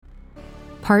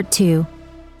Part 2,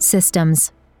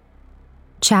 Systems.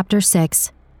 Chapter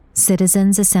 6,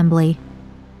 Citizens' Assembly.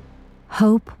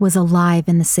 Hope was alive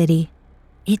in the city.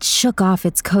 It shook off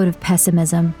its coat of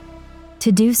pessimism.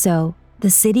 To do so, the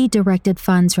city directed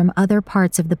funds from other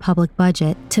parts of the public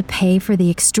budget to pay for the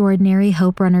extraordinary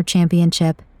Hope Runner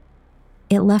Championship.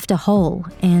 It left a hole,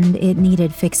 and it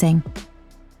needed fixing.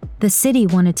 The city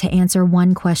wanted to answer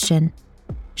one question.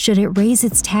 Should it raise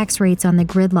its tax rates on the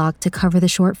Gridlock to cover the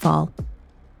shortfall?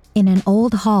 In an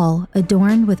old hall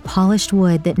adorned with polished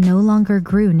wood that no longer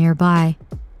grew nearby,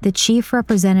 the chief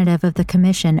representative of the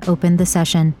commission opened the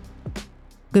session.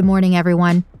 Good morning,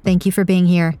 everyone. Thank you for being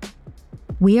here.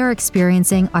 We are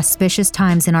experiencing auspicious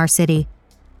times in our city.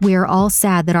 We are all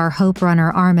sad that our Hope Runner,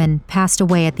 Armin, passed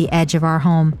away at the edge of our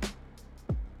home.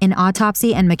 An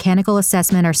autopsy and mechanical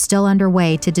assessment are still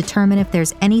underway to determine if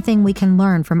there's anything we can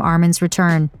learn from Armin's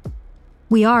return.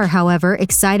 We are, however,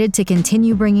 excited to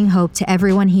continue bringing hope to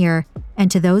everyone here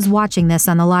and to those watching this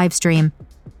on the live stream.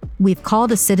 We've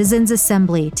called a citizens'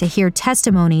 assembly to hear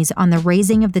testimonies on the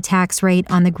raising of the tax rate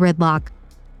on the Gridlock.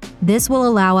 This will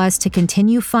allow us to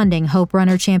continue funding Hope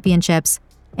Runner Championships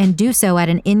and do so at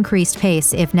an increased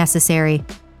pace if necessary.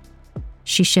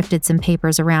 She shifted some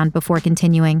papers around before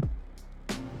continuing.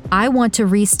 I want to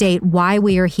restate why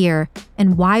we are here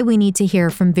and why we need to hear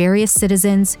from various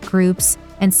citizens, groups,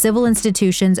 and civil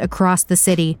institutions across the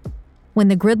city. When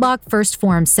the Gridlock first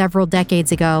formed several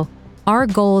decades ago, our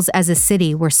goals as a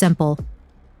city were simple.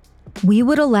 We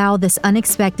would allow this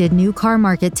unexpected new car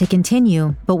market to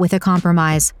continue, but with a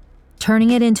compromise.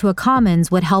 Turning it into a commons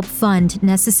would help fund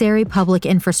necessary public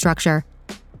infrastructure.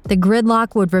 The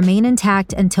Gridlock would remain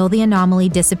intact until the anomaly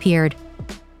disappeared.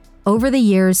 Over the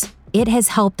years, it has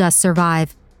helped us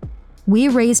survive. We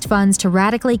raised funds to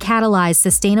radically catalyze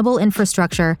sustainable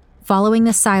infrastructure following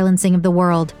the silencing of the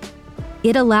world.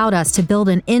 It allowed us to build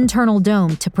an internal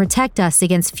dome to protect us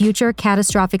against future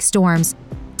catastrophic storms,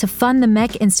 to fund the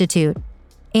Mech Institute,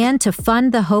 and to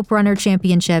fund the Hope Runner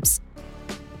Championships.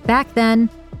 Back then,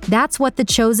 that's what the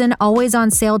chosen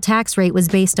always-on-sale tax rate was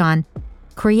based on,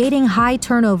 creating high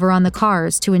turnover on the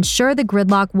cars to ensure the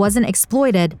Gridlock wasn't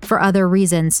exploited for other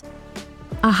reasons.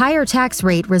 A higher tax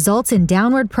rate results in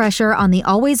downward pressure on the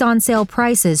always-on-sale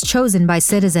prices chosen by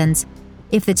citizens.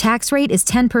 If the tax rate is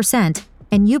 10%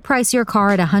 and you price your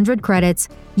car at 100 credits,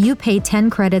 you pay 10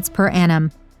 credits per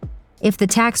annum. If the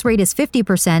tax rate is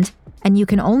 50% and you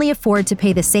can only afford to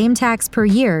pay the same tax per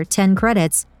year, 10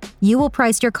 credits, you will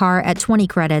price your car at 20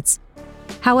 credits.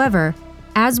 However,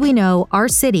 as we know, our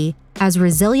city, as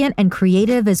resilient and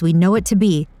creative as we know it to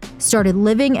be, started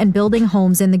living and building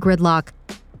homes in the Gridlock.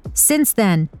 Since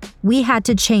then, we had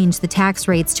to change the tax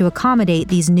rates to accommodate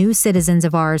these new citizens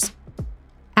of ours.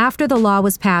 After the law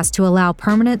was passed to allow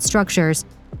permanent structures,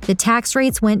 the tax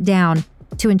rates went down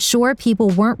to ensure people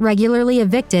weren't regularly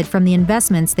evicted from the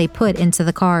investments they put into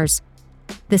the cars.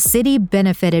 The city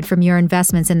benefited from your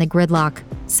investments in the Gridlock,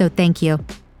 so thank you.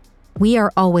 We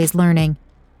are always learning,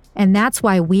 and that's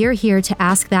why we're here to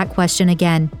ask that question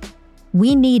again.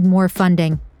 We need more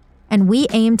funding, and we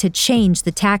aim to change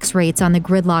the tax rates on the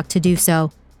Gridlock to do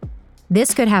so.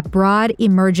 This could have broad,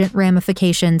 emergent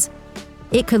ramifications.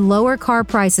 It could lower car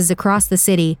prices across the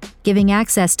city, giving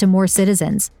access to more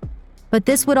citizens. But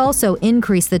this would also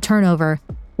increase the turnover,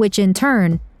 which in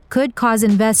turn could cause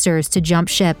investors to jump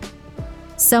ship.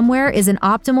 Somewhere is an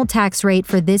optimal tax rate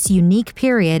for this unique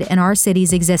period in our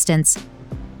city's existence.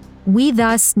 We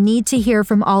thus need to hear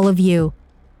from all of you.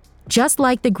 Just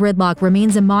like the Gridlock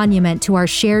remains a monument to our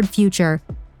shared future,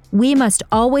 we must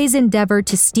always endeavor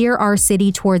to steer our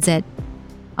city towards it.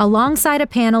 Alongside a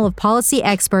panel of policy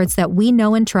experts that we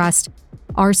know and trust,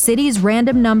 our city's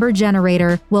random number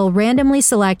generator will randomly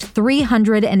select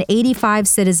 385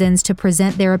 citizens to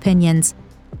present their opinions.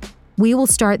 We will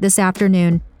start this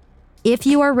afternoon. If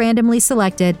you are randomly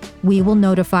selected, we will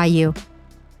notify you.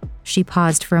 She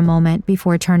paused for a moment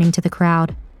before turning to the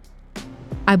crowd.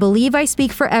 I believe I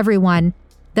speak for everyone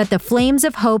that the flames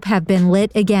of hope have been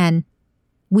lit again.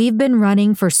 We've been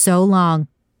running for so long.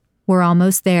 We're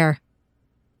almost there.